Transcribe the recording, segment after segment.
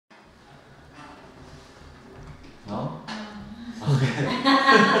No? Okay.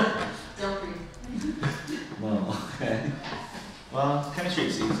 Don't breathe. No, okay. Well, chemistry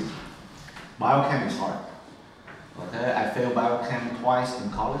is easy. Biochem is hard. Okay, I failed biochem twice in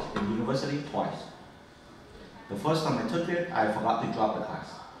college, in university, twice. The first time I took it, I forgot to drop the class.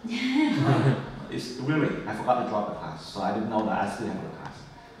 It's really, I forgot to drop the class, so I didn't know that I still have the class.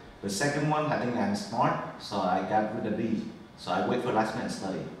 The second one, I think I'm smart, so I got with a D. So I wait for last minute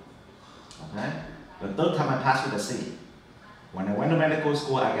study. Okay? The third time I passed with a C. When I went to medical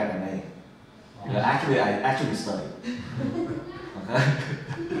school, I got an A. Because actually, I actually studied. Okay?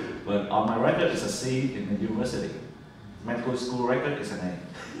 But on my record, it's a C in the university. Medical school record is an A.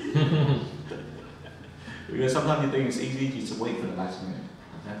 Because sometimes you think it's easy, you just wait for the last minute.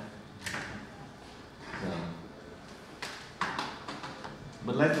 Okay? So,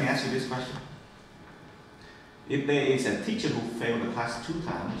 but let me ask you this question. If there is a teacher who failed the class 2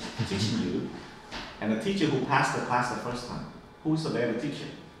 times teaching you, and a teacher who passed the class the first time, who's the better teacher?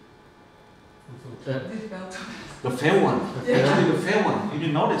 The failed one. Actually, the failed one. You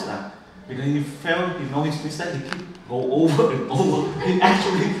notice that. Because he failed, he knows his mistake, he keep go over and over. He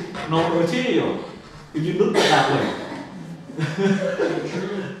actually know the material. If you look at it that way.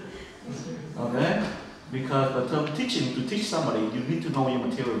 Okay? Because the term teaching, to teach somebody, you need to know your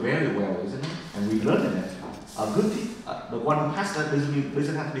material very well, isn't it? And we learn it. A good the one who passed that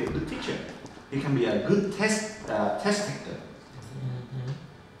doesn't have to be a good teacher. He can be a good test taker.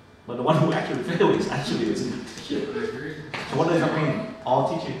 But the one who actually failed is actually a good teacher. So what does that mean? All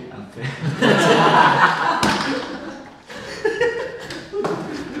teachers are failed.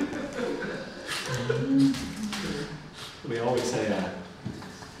 We always say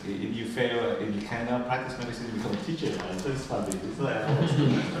if you fail, if you cannot practice medicine, you become a teacher. That's funny. So,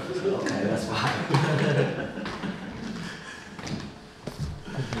 okay, that's fine.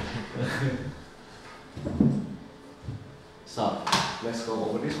 So, let's go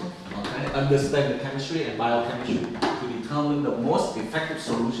over this one. Okay. Understand the chemistry and biochemistry to determine the most effective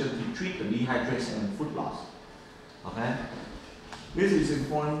solution to treat the dehydration and food loss. Okay. This is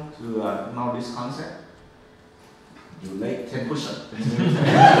important to know this concept. You leg 10 push-ups.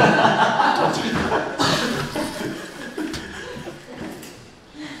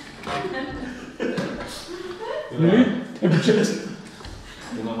 Really? 10 push-ups?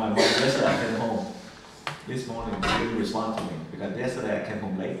 You know, my mom, yesterday I came home. This morning, she didn't respond to me because yesterday I came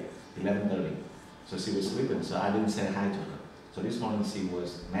home late, 11:30. So she was sleeping, so I didn't say hi to her. So this morning she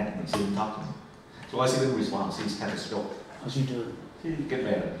was mad at me, she didn't talk to me. So why she didn't respond? She's had a stroke. How's she doing? She get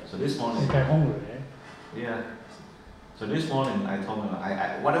better. So this morning. She's back hungry, eh? Yeah. So this morning I told her,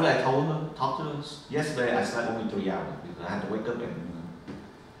 whatever I told her, talked to her. Yesterday I slept only 3 hours because I had to wake up and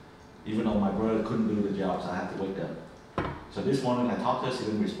even though my brother couldn't do the job, so I had to wake up. So this morning I talked to her, she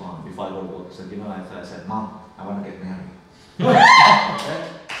didn't respond. Before I go to work, I said, you know, I said, Mom, I want to get married. Okay?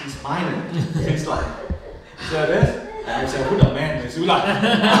 She's smiling. She's like, so this, and I said, who the man is? She's like,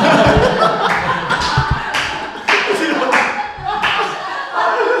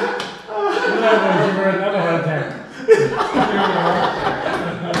 Give her another heart attack.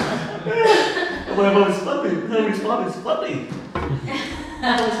 well, it's funny. Her response is funny.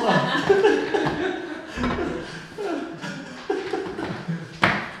 It's fun.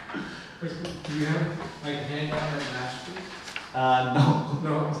 Do you have like a handout or a master? No.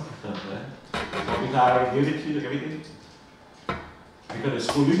 No. Okay. Because I already gave it to you, everything. Because the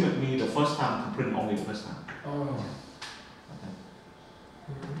school limit me the first time to print only the first time. Oh. Okay.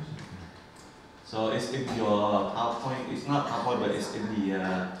 So it's in your PowerPoint. It's not PowerPoint, but it's in the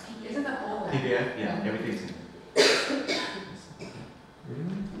Isn't that all? PDF. Yeah, everything's in it.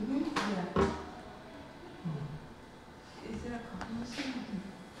 Really? Yeah. Is there a copy machine?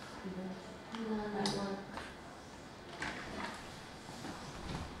 No, that one.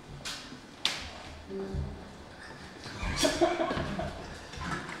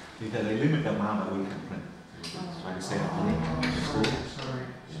 Because they limit the amount that we can print. So I can say Sorry. school. Sorry.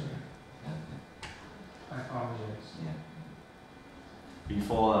 Yeah. I apologize. Yeah.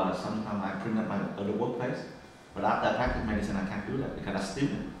 Before, sometimes I print at my other workplace, but after I practice medicine, I can't do that because I still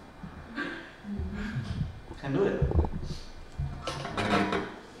can't do it.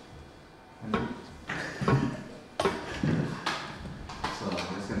 So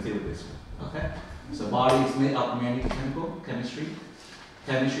let's continue with this one. Okay. So body is made of many chemistry.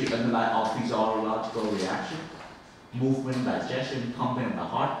 Chemistry underlies all physiological reaction, movement, digestion, pumping of the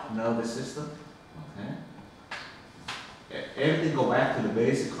heart, nervous system. Okay. Everything go back to the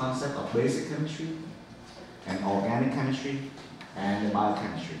basic concept of basic chemistry and organic chemistry and the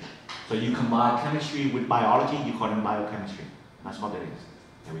biochemistry. So you combine chemistry with biology, you call it biochemistry. That's what it is.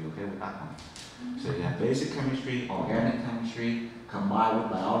 Are we okay with that one? So you have basic chemistry, organic chemistry, combined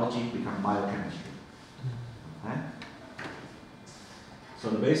with biology, become biochemistry. Okay? So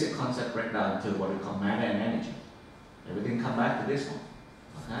the basic concept break down to what we call matter and energy. Everything come back to this one.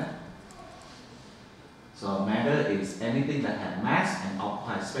 Okay? So matter is anything that has mass and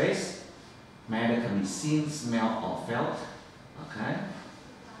occupies space. Matter can be seen, smelled, or felt. Okay?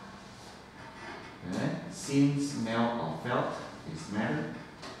 Okay? Seen, smelled, or felt is matter.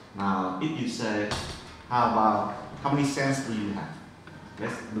 Now, if you say, how many senses do you have?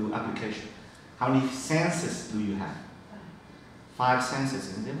 Let's do application. How many senses do you have? 5 senses,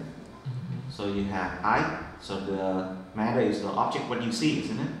 isn't it? So you have eye. So the matter is the object what you see,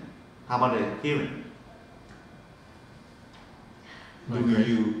 isn't it? How about the hearing? Do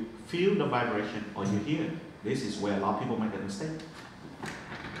you feel the vibration or you hear it? This is where a lot of people make a mistake.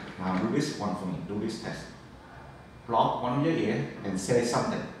 Now do this one for me. Do this test. Block one of your ear and say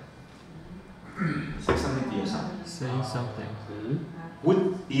something. Say something to yourself. Saying something. Which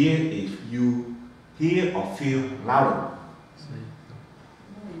ear if you hear or feel louder?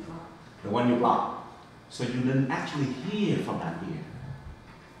 The one you block. So you didn't actually hear from that ear.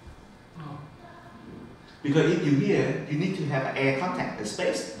 Because if you hear, you need to have air contact, a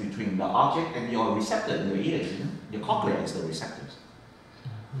space between the object and your receptor in your ear. You know? Your cochlea is the receptors.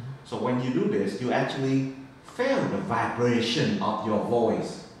 So when you do this, you actually feel the vibration of your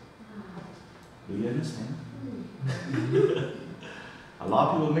voice. Do you understand? A lot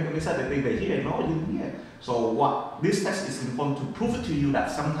of people make a mistake, they think they hear. No, you didn't hear. So what this test is important to prove it to you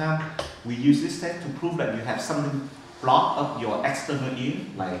that sometimes we use this test to prove that you have something blocked up your external ear,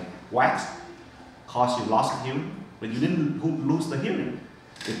 like wax, cause you lost hearing, but you didn't lose the hearing.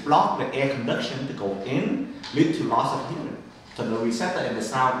 It blocked the air conduction to go in, lead to loss of hearing. So the receptor and the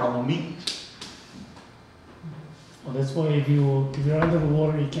sound don't meet. Oh, that's why if you're under the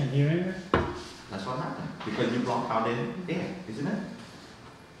water, you can't hear anything. That's what happened, because you block out the air, isn't it?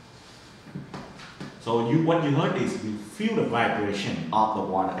 So what you heard is you feel the vibration of the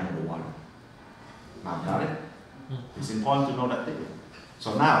water under the water. Now got it? It's important to know that thing.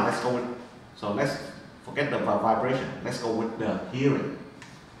 So now let's forget the vibration. Let's go with the hearing.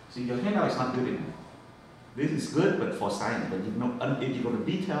 See, your hearing now is not good enough. This is good, but for science. But you know, if you go to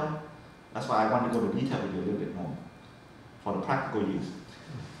detail, that's why I want to go to detail with you a little bit more for the practical use.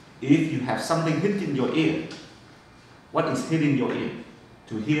 If you have something hitting your ear, what is hitting your ear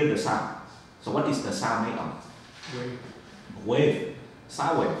to hear the sound? So what is the sound made of? Wave. Wave.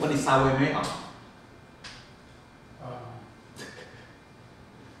 Sound wave. What is sound wave made of?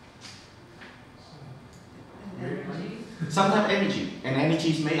 Sometimes energy. And energy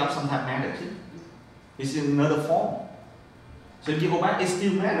is made of sometimes matter too. It's in another form. So if you go back, it's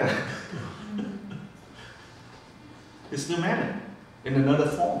still matter. It's still matter. In another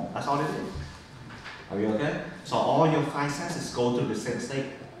form. That's all it is. Are you okay? So all your 5 senses go to the same state.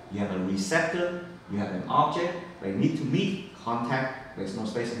 You have a receptor, you have an object, they need to meet, contact, there's no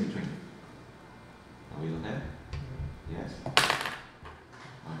space in between. Are we okay? Yes?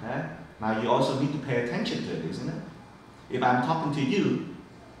 Okay? Now you also need to pay attention to it, isn't it? If I'm talking to you,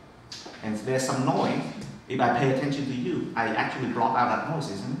 and there's some noise, if I pay attention to you, I actually block out that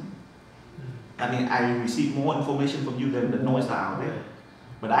noise, isn't it? I mean, I receive more information from you than the noise that are out there.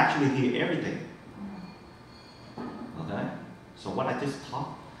 But I actually hear everything. Okay? So what I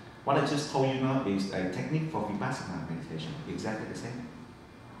just told you now is a technique for Vipassana meditation. Exactly the same.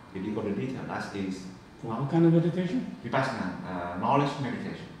 If you go to detail, that is What kind of meditation? Vipassana, knowledge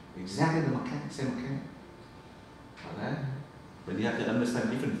meditation. Exactly the same mechanic. Okay? But you have to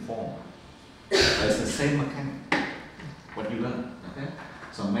understand different form. But it's the same mechanic. What you learn. Okay?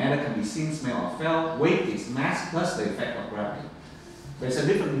 So matter can be seen, smelled, or felt. Weight is mass plus the effect of gravity. There's a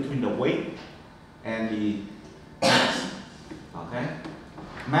difference between the weight and the mass. Okay?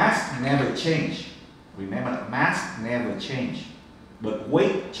 Mass never change. Remember, mass never change. But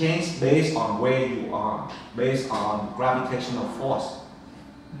weight change based on where you are, based on gravitational force.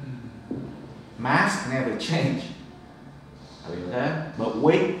 Mass never change. Okay? But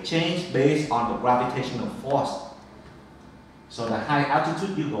weight change based on the gravitational force. So the high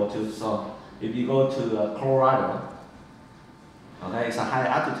altitude you go to, so if you go to Colorado, okay, it's a high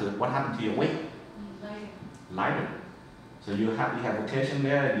altitude, what happened to your weight? Lighter. So you're happy you have vacation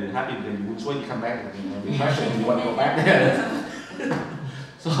there, you're happy because you would sweat, you come back and refresh you want to go back there.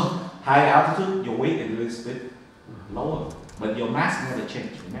 So high altitude, your weight is a little bit lower, but your mass never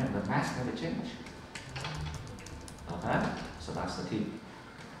change. Remember, the mass never change. Okay, so that's the key.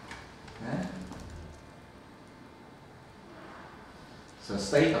 Okay. So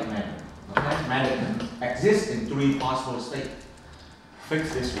state of matter. Okay, matter can exist in 3 possible states.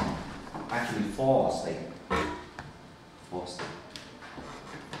 Fix this one. actually 4 states. 4 states.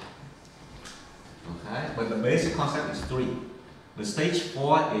 Okay, but the basic concept is 3. The stage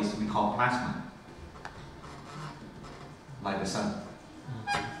 4 is we call plasma, like the sun.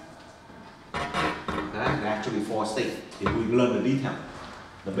 Okay, there are actually 4 states if we learn the detail.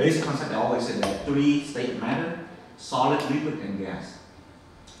 The basic concept I always say that 3 state matter: solid, liquid, and gas.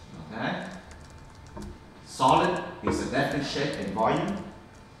 Okay, solid is a definite shape and volume.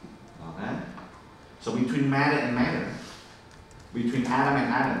 Okay, so between matter and matter, between atom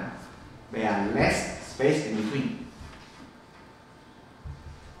and atom, there are less space in between.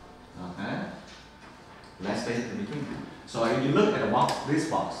 Okay, less space in between. So if you look at the box, this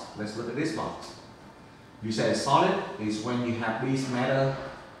box, let's look at this box. You say solid is when you have these matter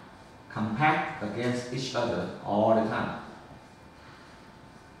compact against each other all the time.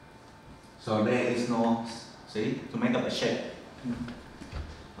 So there is no, see, to make up a shape.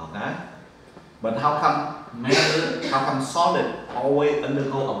 Okay? But how come matter, how come solid always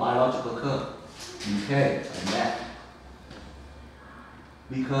undergo a biological curve? Decay and that.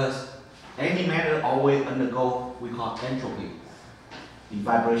 Because any matter always undergo we call entropy, the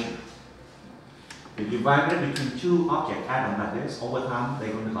vibration. If you vibrate between 2 objects, atoms like this, over time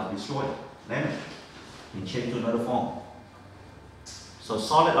they're going to get destroyed, damaged, and change to another form. So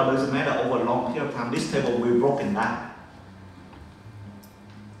solid or doesn't matter over a long period of time, this table will be broken down.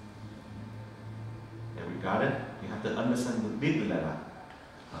 There we got it. You have to understand deeply like that.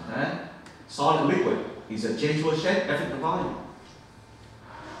 Okay? Solid liquid is a changeable shape, affect the volume.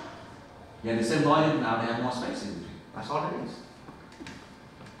 Yeah, the same volume, now they have more space in between. That's all it is.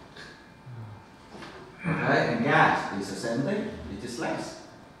 Okay, and gas is the same thing, it is less.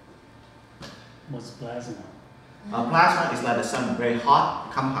 What's plasma? Plasma is like the sun, very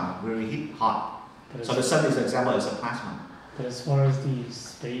hot compound, very heat hot. But So the sun is an example, is a plasma. But as far as the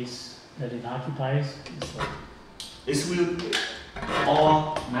space that it occupies, it's like It's will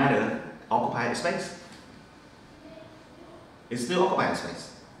all matter occupy space. It still occupies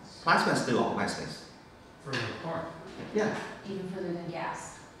space. Plasma still occupies space. Further apart. Yeah, Even further than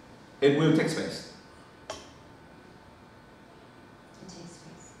gas, it will take space. it takes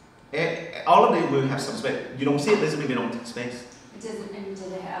space. All of them will have some space. You don't see it, doesn't mean they don't take space. It doesn't, and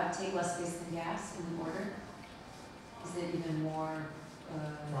did it take less space than gas in the order? Is it even more,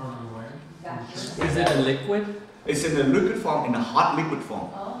 Farther away. vacuous? Is it a liquid? It's in the liquid form, in a hot liquid form.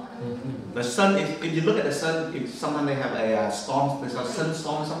 Oh, okay. The sun, if you look at the sun, if sometimes they have a storm, there's a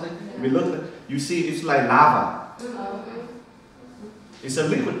sunstorm or something, if you look at it, you see it's like lava. Oh, okay. It's a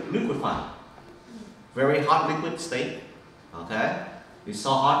liquid form. Very hot liquid state. Okay? It's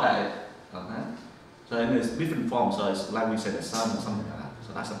so hot that it, okay? So in a different form, so it's like we said the sun or something like that.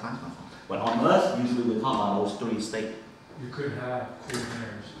 So that's a plasma form. But on Earth, usually we talk about those 3 states. You could have cool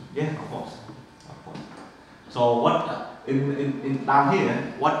hairs. Yeah, of course. Of course. So what in down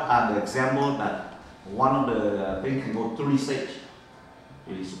here, what are the examples that one of the things can go 3 stages?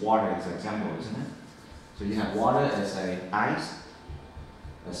 Is water as an example, isn't it? So you have water as a ice,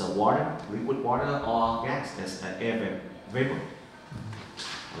 as a water, liquid water, or gas as an air vapor.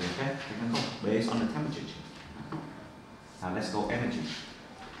 Okay, you can go based on the temperature change. Now let's go energy.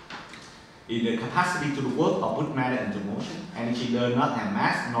 In the capacity to work or put matter into motion, energy does not have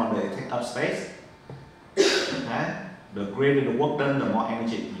mass nor does it take up space. Okay? The greater the work done, the more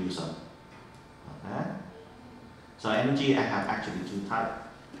energy it uses up. Okay? So energy I have actually 2 types.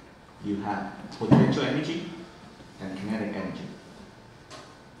 You have potential energy and kinetic energy.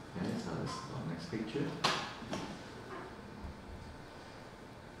 Okay, so let's go next picture.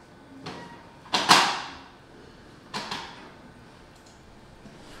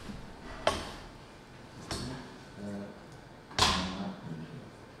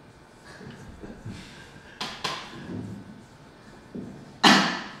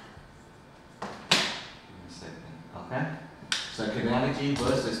 Okay? So kinetic energy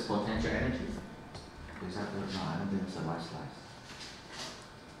versus potential energy. Is that good? No, I don't think it's the right slide.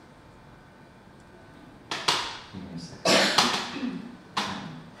 Give me a second.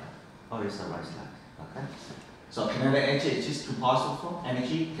 Oh, it's the right slide. Okay? So kinetic energy is just 2 possible forms.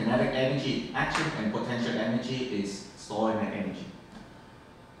 Energy, kinetic energy, action, and potential energy is storing the energy.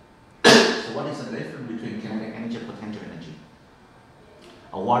 So what is the difference between kinetic energy and potential energy?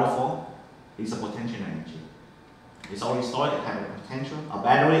 A waterfall is a potential energy. It's already stored, it has a potential. A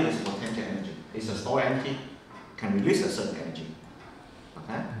battery is potential energy. It's a stored energy, can release a certain energy.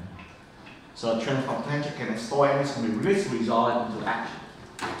 Okay? So a transfer potential can store energy, can be released, resolved into action.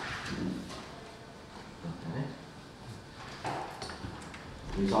 Okay?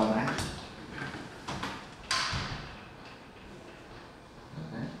 Resolve in action.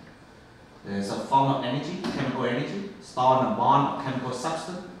 Okay? There's a form of energy, chemical energy, stored in a bond of chemical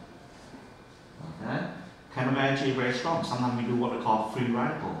substance. Okay? Chemical energy is very strong. Sometimes we do what we call free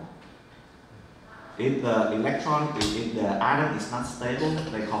radical. If the electron, if the atom is not stable,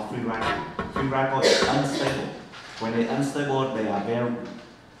 they call free radical. Free radical is unstable. When they're unstable, they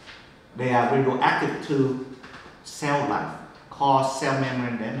are radioactive to cell life, cause cell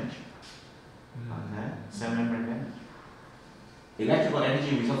membrane damage. Okay? Cell membrane damage. Electrical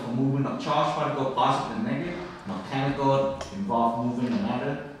energy results from movement of charged particle, positive and negative. Mechanical involve moving of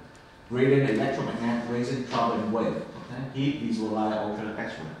matter. Radiant electromagnetic raising traveling wave. Okay? Heat, visual light, ultra,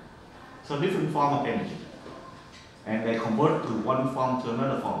 X-ray. So different form of energy. And they convert to one form to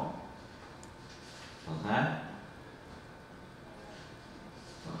another form. Okay?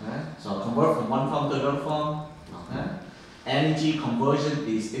 Okay? So convert from one form to another form. Okay? Energy conversion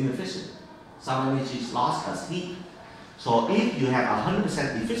is inefficient. Some energy is lost as heat. So if you have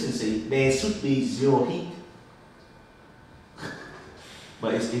 100% efficiency, there should be zero heat.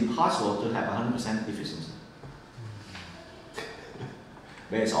 But it's impossible to have 100% efficiency.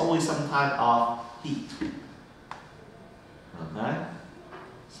 There's always some type of heat. Okay?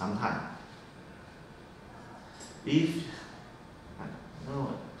 Sometimes. If, I don't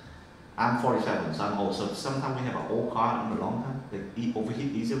know, I'm 47, so I'm old, so sometimes we have an old car in a long time, they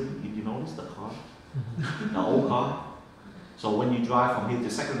overheat easily, if you notice the car. The old car. So when you drive from here to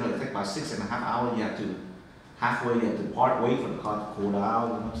secondary, it takes about 6.5 hours, you have to, halfway you have to part, wait for the car to cool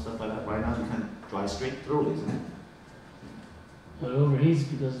down, stuff like that. Right now you can drive straight through, isn't it? But it overheats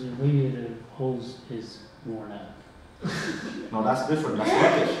because the radiator hose is worn out. No, that's different, that's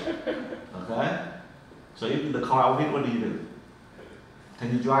leakage. Okay? So if the car overheat, what do?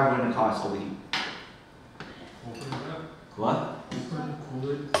 Can you drive when the car is overheat? Open it up. What? Open, cool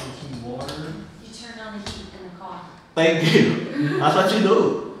it, put some water. You turn on the heat in the car. Thank you. That's what you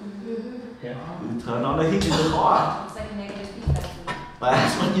do. Yeah. You turn on the heat in the car. Looks like a negative feedback loop.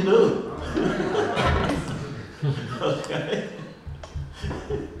 That's what you do. Okay.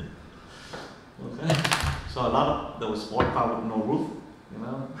 Okay. So a lot of those sport cars with no roof, you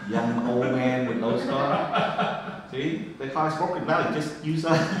know, young old man with no car. See, the car is broken down. Just use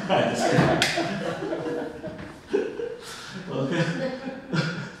that. Okay.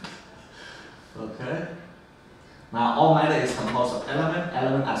 Okay. Now, all matter is composed of elements.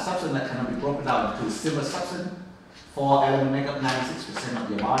 Elements are substances that cannot be broken down into simple substance. 4 elements make up 96% of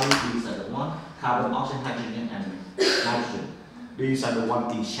your body. These are the one: carbon, oxygen, hydrogen, and nitrogen. These are the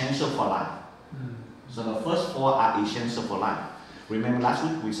ones essential for life. So the first 4 are essential for life. Remember last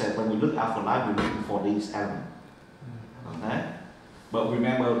week we said when we look out for life, we're looking for these elements. Okay? But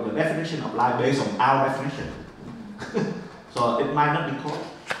remember the definition of life based on our definition. So it might not be correct.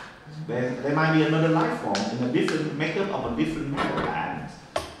 There might be another life form in a different makeup of a different matter of atoms.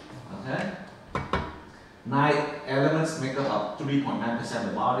 Okay? 9 elements make up 3.9% of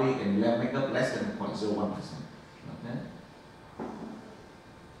the body, and 11 make up less than 0.01%. Okay?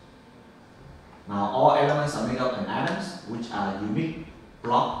 Now all elements are made up in atoms, which are unique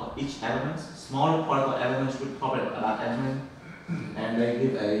block of each element, smaller particle elements with property of that element, and they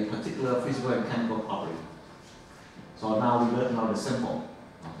give a particular physical and chemical property. So now we learn the symbol.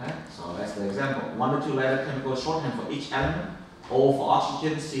 Okay, so that's the example. 1 to 2 letter chemical shorthand for each element. O for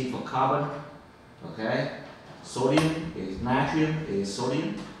oxygen, C for carbon. Okay, sodium is natrium, is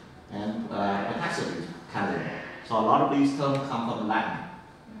sodium, and potassium is calcium. So a lot of these terms come from Latin,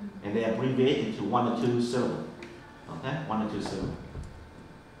 and they abbreviate into 1 or 2 syllables. Okay, 1 or 2 syllables.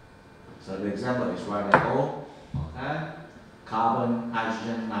 So the example is right there. O. Okay, carbon,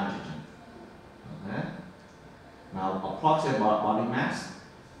 hydrogen, nitrogen. Okay. Now approximate body mass.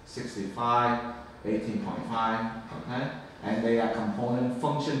 65, 18.5, okay? And they are component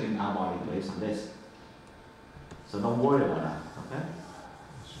function in our body based on this. So don't worry about that, okay?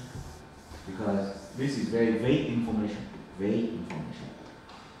 Because this is very vague information, vague information.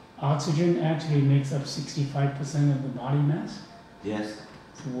 Oxygen actually makes up 65% of the body mass Yes.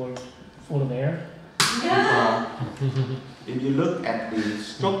 full of air. If you look at the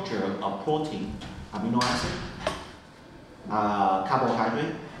structure of protein, amino acid,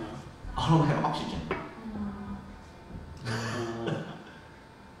 carbohydrate, all of them have oxygen.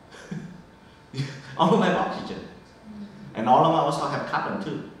 All of them have oxygen. And all of them also have carbon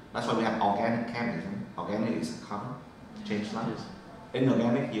too. That's why we have organic chemism. Organic is carbon, change life.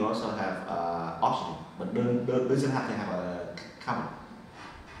 Inorganic, you also have oxygen, but doesn't have to have a carbon.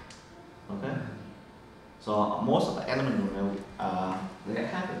 Okay? So most of the elements, they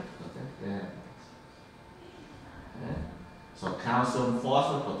have it. Okay? Yeah. Yeah. So calcium,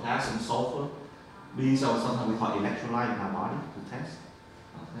 phosphorus, potassium, sulfur, these are sometimes we call electrolyte in our body to test.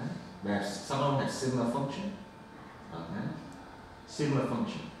 Okay? some of them have similar function. Okay, similar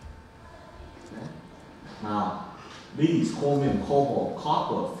function. Okay. Now, these chromium, cobalt,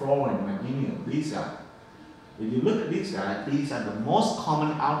 copper, fluorine, magnesium, these guys. If you look at these guys, these are the most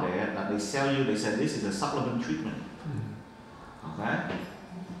common out there that they sell you. They say this is a supplement treatment. Okay?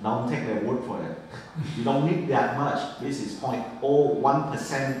 Don't take their word for it. You don't need that much. This is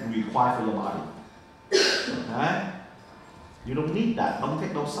 0.01% required for your body. Okay? You don't need that. Don't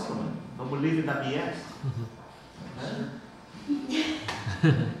take those supplements. Don't believe in that BS.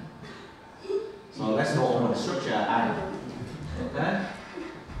 Okay? So let's go over the structure atom. Okay?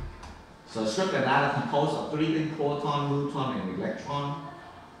 So structure atom composed of three things: proton, neutron, and electron.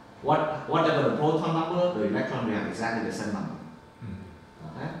 Whatever the proton number, the electron will have exactly the same number.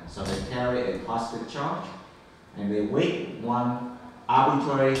 Okay? So they carry a positive charge, and they weight one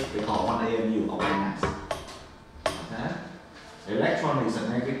arbitrary, they call one AMU or one mass. Okay? Electron is a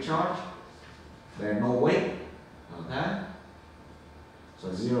negative charge. They have no weight. Okay?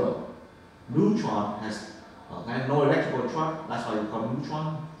 So 0. Neutron has no electrical charge, that's why you call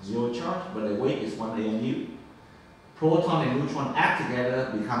neutron, 0 charge, but the weight is 1 AMU. Proton and neutron add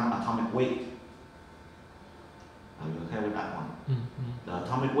together, become atomic weight. Are you okay with that one? The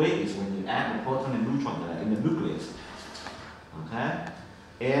atomic weight is when you add the proton and neutron that are in the nucleus. Okay?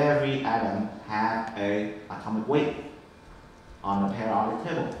 Every atom has an atomic weight on the periodic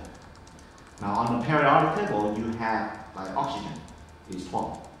table. Now on the periodic table, you have like oxygen is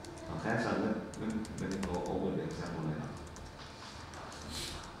 12. Okay, so let me go over the example later.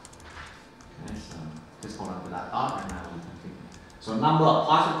 Okay, so just hold on to that thought and now we continue. So number of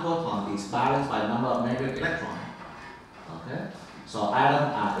positive protons is balanced by number of negative electrons. Okay, so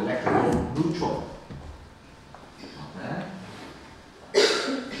atoms are electron neutral. Okay,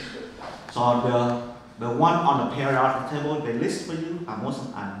 so the one on the periodic table they list for you are most of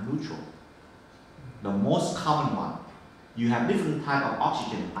them are neutral. The most common one. You have different type of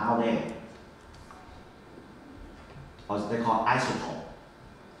oxygen out there, or they call isotope.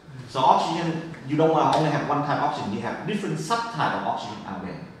 So oxygen, you don't only have one type of oxygen, you have different subtype of oxygen out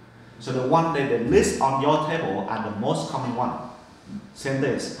there. So the one that they list on your table are the most common one. Same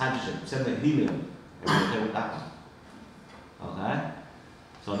thing as hydrogen, same thing helium. Everybody okay with that one? Okay?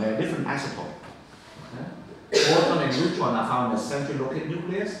 So there are different isotopes. Okay? Proton and neutron are found in the central locate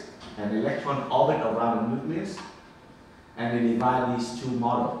nucleus, and electron orbit around the nucleus. And they divide these two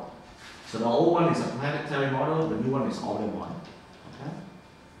models. So the old one is a planetary model, the new one is orbital one. Okay?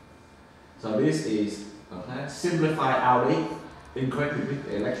 So this is simplified outlet, incorrectly with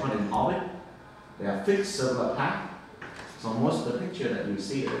the electron in orbit. They are fixed circular path. So most of the picture that you will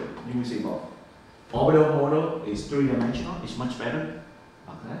see both. Orbital model is three-dimensional, it's much better.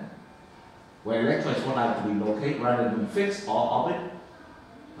 Okay? Where electron is more likely to be located rather than fixed or orbit.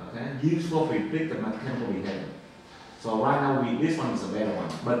 Okay? Useful to predict the mechanical behavior. So right now, this one is a better one.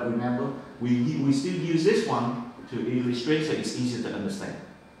 But remember, we still use this one to illustrate so it's easier to understand.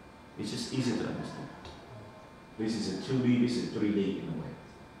 It's just easier to understand. This is a 2D, this is 3D in a way.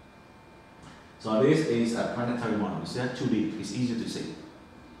 So this is a planetary model. It's 2D, it's easier to see.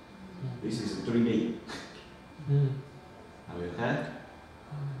 This is a 3D. Are we okay?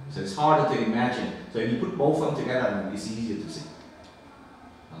 So it's harder to imagine. So if you put both of them together, it's easier to see.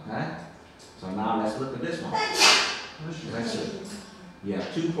 Okay? So now let's look at this one. Let's see. You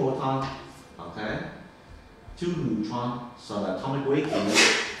have 2 protons, okay? 2 neutrons, so the atomic weight is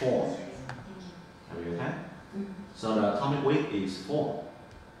 4. Are we okay? So the atomic weight is 4.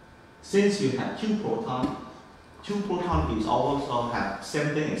 Since you have 2 protons is also have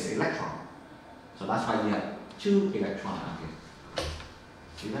same thing as electron. So that's why you have 2 electrons out here.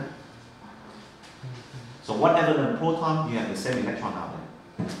 See that? So whatever the proton, you have the same electron out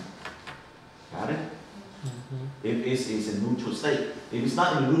there. Got it? If it is a neutral state. If it's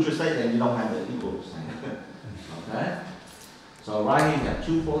not in a neutral state, then you don't have the equal sign. Okay? So right here you have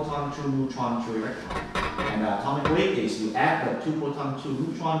 2 protons, 2 neutrons, 2 electrons. And the atomic weight is you add the 2 protons, 2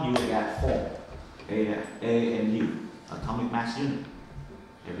 neutrons, you will get 4. A and U. Atomic mass unit.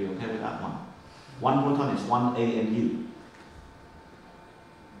 Are you okay with that one? 1 proton is 1 AMU.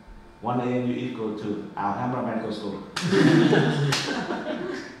 1 AMU equal to Alhambra Medical School.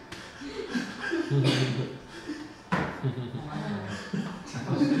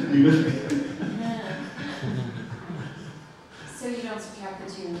 So you don't subtract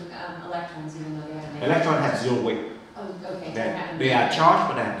the 2 electrons even though they have negative? Electron has 0 weight. Oh, okay. They are charged,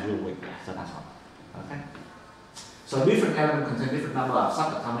 but they have 0 weight. So that's all. Okay. So different elements contain different number of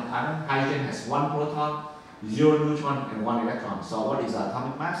subatomic atoms. Hydrogen has 1 proton, 0 neutron, and 1 electron. So what is the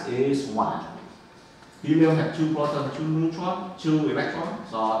atomic mass? Is 1. Helium have 2 protons, 2 neutrons, 2 electrons,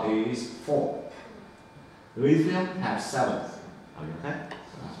 so it is 4. Lithium have 7. Are you okay?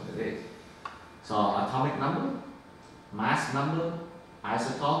 So that's what it is. So atomic number, mass number,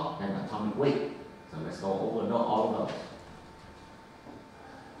 isotope, and atomic weight. So let's go over all of those.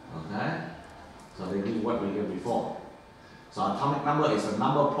 Okay? So they give what we did before. So atomic number is the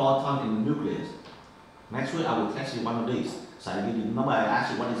number of protons in the nucleus. Next week I will test you one of these. So I give you the number, I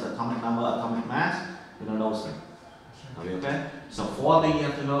ask you what is atomic number, atomic mass, you know those things. Are we okay? So 4 things you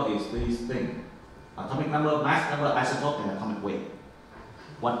have to know is these things. Atomic number, mass number, isotope, and atomic weight.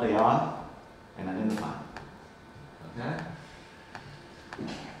 What they are and identify. Okay?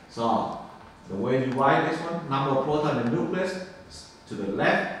 So the way you write this one, number of protons in the nucleus to the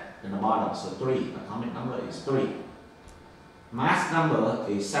left and the bottom. So 3. Atomic number is 3. Mass number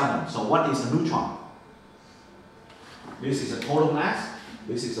is 7. So what is a neutron? This is a total mass.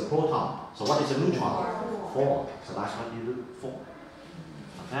 This is a proton. So what is a neutron? 4. So that's what you do. 4.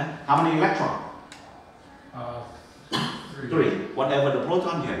 Okay? How many electrons? 3. Whatever the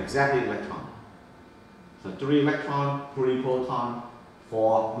proton, you have exactly electron. So 3 electron, 3 proton,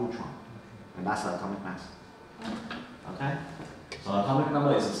 4 neutron. And that's the atomic mass. Okay? So atomic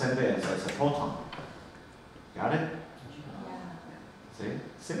number is the same thing as it's a proton. Got it? See?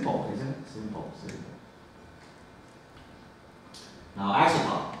 Simple, isn't it? Simple. Now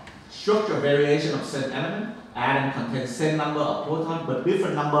isotope. Structure variation of same element. Atom contains same number of protons but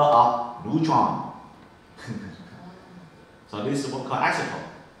different number of neutrons. So this is what we call isotope.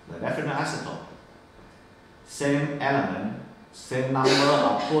 The definite isotope. Same element, same number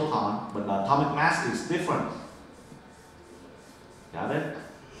of protons, but the atomic mass is different. Got it?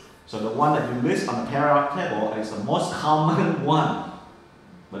 So the one that you list on the periodic table is the most common one.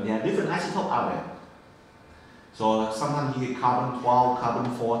 But there are different isotopes out there. So sometimes you get carbon 12,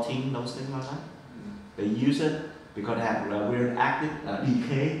 carbon 14, those things like that. They use it because they have radioactive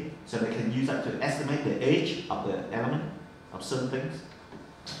decay, so they can use that to estimate the age of the element of certain things.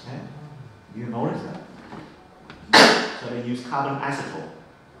 Okay? You notice that? So they use carbon isotope.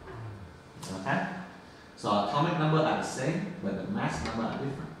 Okay? So atomic number are the same, but the mass number are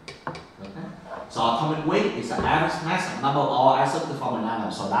different. Okay? So atomic weight is the average mass of number of all isotopes to form an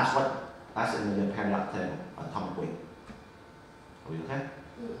atom. So that's in the periodic table, atomic weight. Are we okay?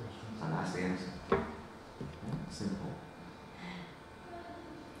 So that's the answer. Okay? Simple.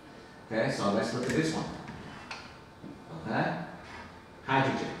 Okay, so let's look at this one. Okay?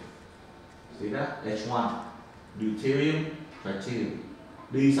 Hydrogen. See that? H1. Deuterium, tritium.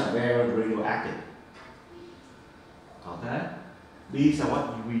 These are very radioactive. Okay? These are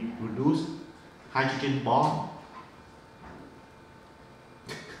what we reduce hydrogen bomb.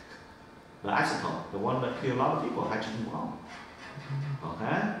 The isotope, the one that kills a lot of people, hydrogen bomb.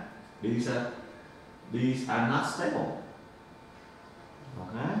 Okay? These are not stable.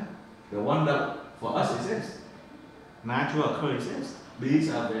 Okay? The one that for us exists. Natural occurrence exists. These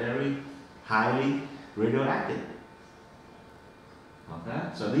are very highly radioactive. Okay?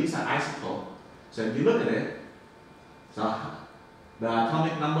 So these are isotopes. So if you look at it, so the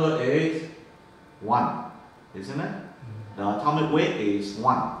atomic number is 1, isn't it? The atomic weight is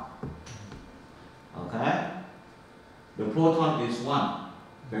 1. Okay? The proton is 1.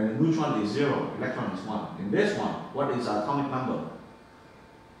 Then the neutron is 0. Electron is 1. In this one, what is the atomic number?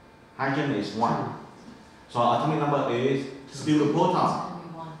 Hydrogen is 1. So atomic number is still the proton.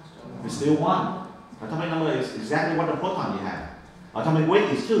 It's still 1. Atomic number is exactly what the proton you have. Atomic weight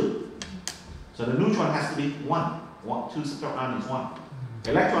is 2. So the neutron has to be 1. 2 separate ion is 1.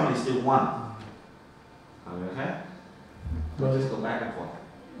 Electron is still 1. Are we okay? So just go back and forth.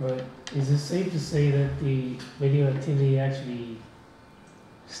 Right. Is it safe to say that the radioactivity actually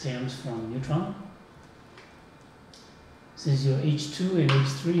stems from neutron? Since your H2 and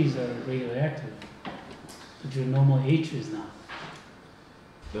H3s are radioactive, but your normal H is not.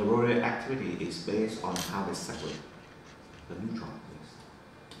 The radioactivity is based on how they separate. The neutron is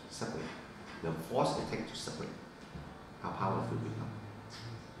separate. The force it takes to separate. How powerful it becomes.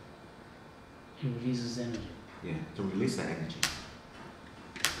 It releases energy. Yeah, to release the energy.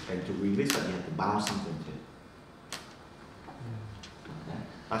 And to release that, you have to bound something to it. Okay?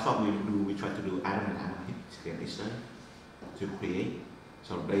 That's what we do. We try to do atom and atom hit together each other to create.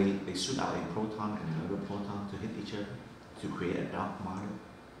 So they shoot out a proton and another proton to hit each other to create a dark matter,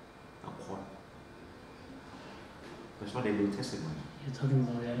 a quark. That's what they do testing with. You're talking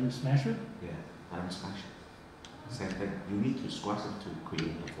about the atom smasher? Yeah, atom smasher. Same thing. You need to squash them to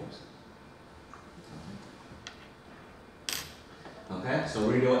create a force. Okay, so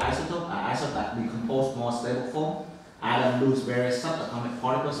radioisotope are isotopes that decompose more stable form. Atom lose various subatomic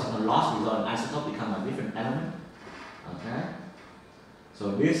particles, sometimes lost result in isotope become a different element. Okay?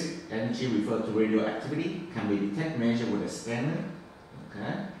 So this energy referred to radioactivity can be detected, measured with a scanner.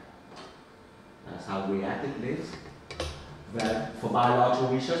 Okay? That's how reactive it is. But for biological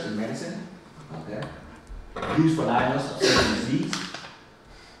research in medicine, okay, used for diagnosis of certain disease.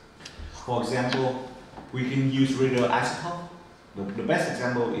 For example, we can use radioisotope. The best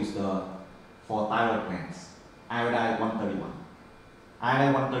example is for thyroid glands, iodine 131.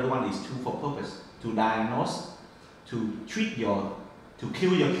 Iodine 131 is used for purpose to diagnose, to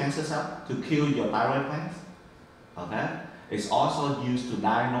kill your cancer cell, to kill your thyroid glands. Okay? It's also used to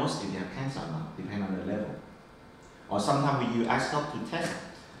diagnose if you have cancer or not, depending on the level. Or sometimes we use isotope to test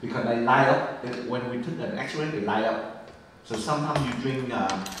because they light up. When we took an X-ray, they light up. So sometimes you drink,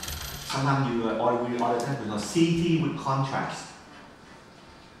 sometimes you order test with CT with contrast.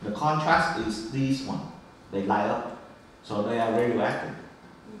 The contrast is this one. They light up, so they are radioactive.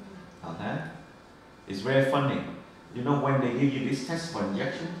 Okay, it's very funny. You know when they give you this test for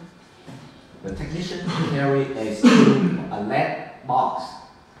injection, the technician carry a lead box.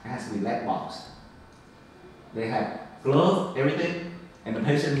 It has to be lead box. They have gloves, everything, and the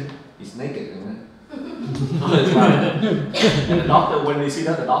patient is naked. Isn't it? So it's like, and the doctor, when they see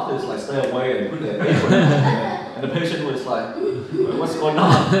that, the doctor is like, stay away and put their apron. And the patient was like, what's going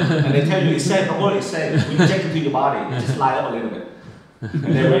on? And they tell you it's safe. Don't worry, it's safe. We inject into your body. It just light up a little bit.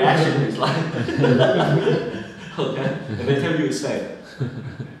 And their reaction is like, okay. And they tell you it's safe.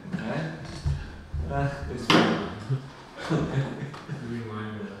 Okay? It's funny.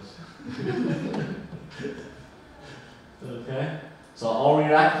 Remind us. Okay. So all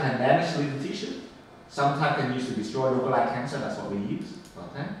reactants can damage living tissue. Sometimes can use to destroy localized cancer. That's what we use.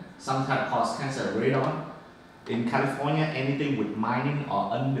 Okay. Sometimes cause cancer. Radon. In California, anything with mining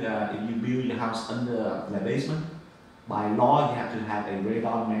or under, if you build your house under the basement, by law you have to have a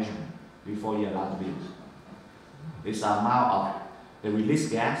radon measurement before you're allowed to build. It's the amount of the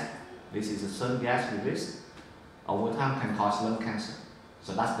released gas. This is a certain gas released. Over time can cause lung cancer.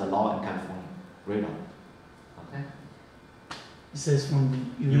 So that's the law in California. Radon. Okay. It says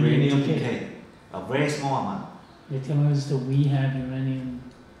from Uranium decay. A very small amount. You're telling us that we have uranium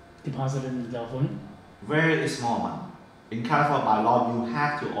deposited in California? Very small amount. In California, by law, you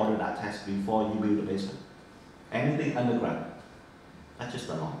have to order that test before you build a basement. Anything underground. That's just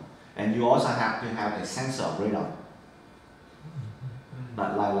the law. And you also have to have a sensor of radon.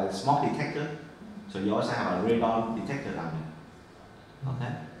 But like smoke detector, so you also have a radon detector down there.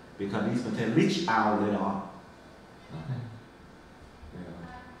 Okay? Because these materials leach out later on. Okay?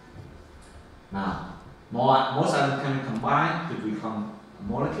 Now, most atoms can be combined to become a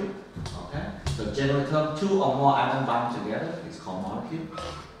molecule. Okay? So general term, two or more atoms bound together is called molecule.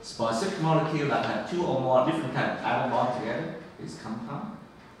 Specific molecule that have two or more different kinds of atoms bound together is compound.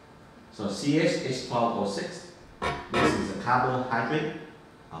 So CH(H12O6), this is a carbohydrate.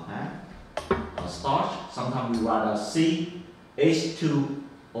 Okay? Or starch. Sometimes we write a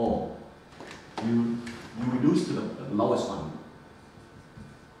CH2O. You reduce to the lowest one.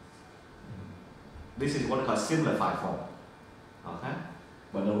 This is what we call simplified form. Okay?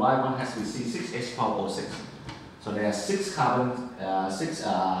 But the right one has to be C6H12O6. So there are 6 carbons, 6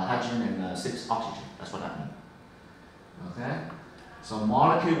 hydrogen, and 6 oxygen. That's what that means. Okay? So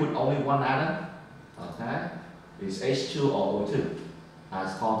molecule with only one atom, okay, is H2 or O2.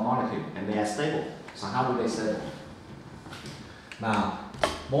 That's called molecule, and they are stable. So how do they stable? Now,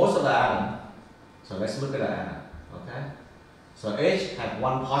 most of the atom. So let's look at the atom. Okay? So H has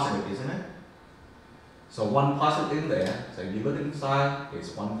one positive, isn't it? So one positive in there, so if you look inside,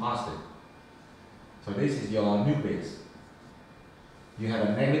 it's one positive. So this is your nucleus. You have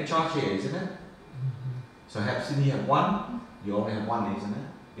a negative charge here, isn't it? So since you have one, you only have one, isn't it?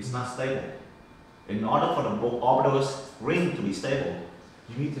 It's not stable. In order for the orbital ring to be stable,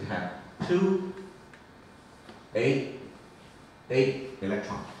 you need to have 8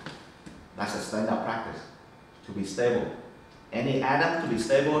 electrons. That's a standard practice to be stable. Any atom to be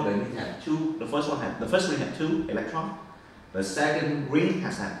stable, they need to have 2. The first ring has 2 electrons. The second ring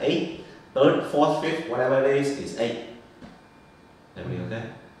has to have 8. Third, fourth, fifth, whatever it is 8. Everybody okay?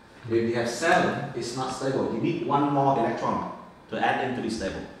 If you have 7, it's not stable. You need 1 more electron to add in to be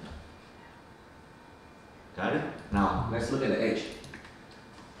stable. Got it? Now, let's look at the H.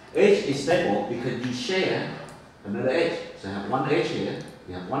 H is stable because you share another H. So you have 1 H here,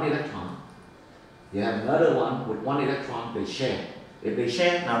 you have 1 electron. You have another one with 1 electron, they share. If they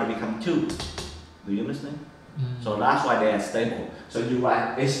share, now they become 2. Do you understand? So that's why they are stable. So you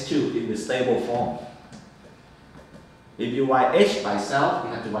write H2 in the stable form. If you write H by itself,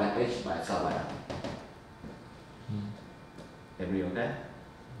 you have to write H by itself like that. Every okay?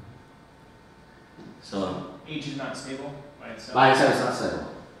 So H is not stable by itself. by itself it's not stable.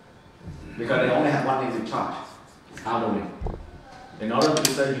 Because they only have one negative charge out of it. In order to be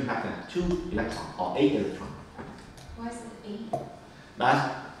stable, you have to have 2 electrons or 8 electrons. Why is it 8?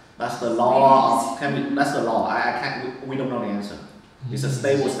 That's the law of that's the law. I can't we don't know the answer. It's a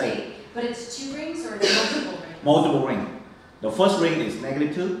stable state. But it's 2 rings or it's multiple rings? Multiple ring. The first ring is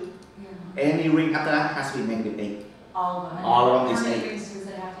 -2. Yeah. Any ring after that has to be -8. All of them. All of them How is many 8. rings does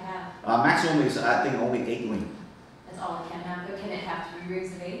it have to have? Maximum is I think only 8 rings. That's all it can have. But can it have 3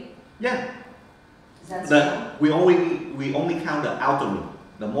 rings of 8? Yeah. Is that stable? We only count the outer ring,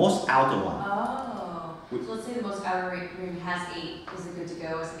 the most outer one. Oh. So let's say the most outer ring has 8. Is it good to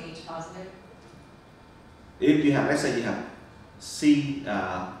go as an H positive? If you have, let's say you have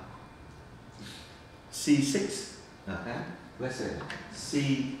C6, okay? Let's say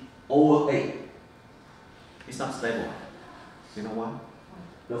C/8. It's not stable. You know why?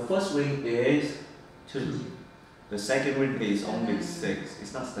 The first ring is 2. The second ring is only 6.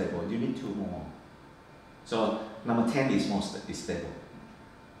 It's not stable. You need 2 more. So number 10 is is stable.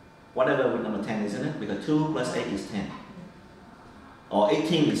 Whatever with number 10 isn't it? Because 2 plus 8 is 10. Or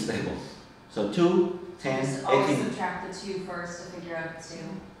 18 is stable. So 2, 10, Just always 18 subtract the 2 first to figure out the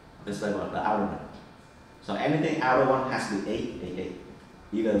 2. is stable, the outer one. So anything outer one has to be 8, 8, 8.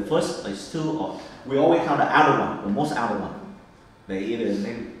 Either the first is 2 or we always count the outer one, the most outer one. They either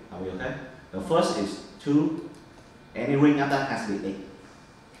name, are we okay? The first is 2, any ring after that has to be 8.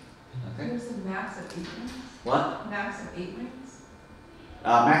 Okay? There's a max of 8 rings? What? Max of 8 rings?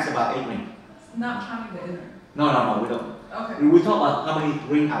 Max about 8 rings. Not counting the inner. No, we don't. Okay. We talk about how many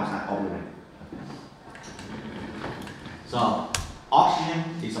rings outside of the ring. So oxygen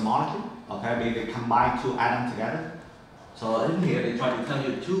is a molecule, okay? They combine 2 atoms together. So in here they try to tell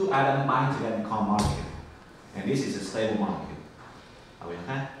you 2 atoms bind together and called molecule. And this is a stable molecule. Are we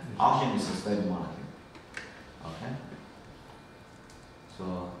okay? Oxygen is a stable molecule. Okay? So,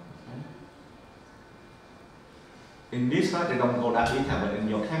 okay. In this class, they don't go that detail, but in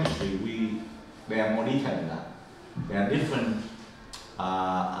your chemistry, they are more detailed than that. There are different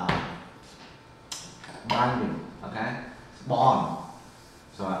binding, okay? Bond.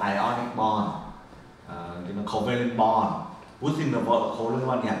 So ionic bond, covalent bond. Within the covalent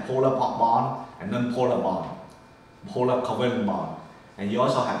one, you have polar bond and non-polar bond. Polar covalent bond. And you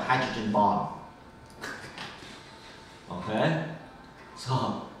also have hydrogen bond. Okay?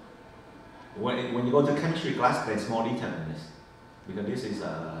 So, when you go to chemistry class, there's more detail in this. Because this is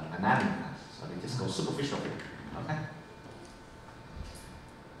anatomy class. So they just go superficially. Okay?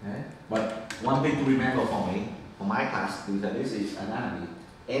 Okay? But one thing to remember for me, for my class, is that this is anatomy.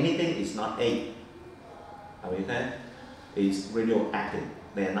 Anything is not 8. Are we okay? It's radioactive.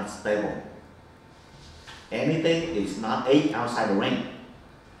 They are not stable. Anything is not 8 outside the ring.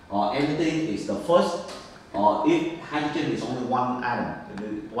 Or anything is the first, or if hydrogen is only 1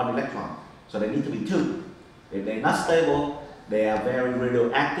 atom, 1 electron. So they need to be 2. If they're not stable, they are very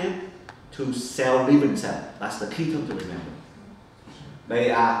radioactive to cell living cell. That's the key term to remember.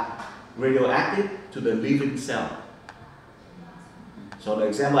 They are radioactive to the living cell. So the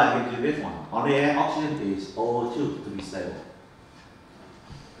example I give you this one. On the air, oxygen is O2 to be stable.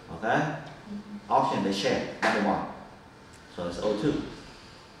 Okay? Oxygen they share, number 1. So it's O2.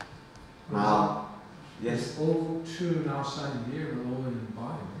 Now, yes? O2 outside the air, but all in the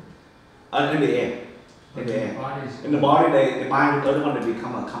body, In the air. In the air. Bodies. In the body, they bind with the other one, they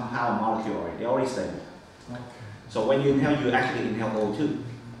become a compound molecule already. They're already stable. Okay. So when you inhale, you actually inhale O2.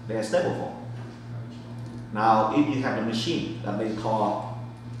 They are stable form. Now, if you have a machine that they call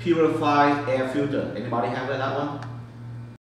purified air filter, anybody have that one?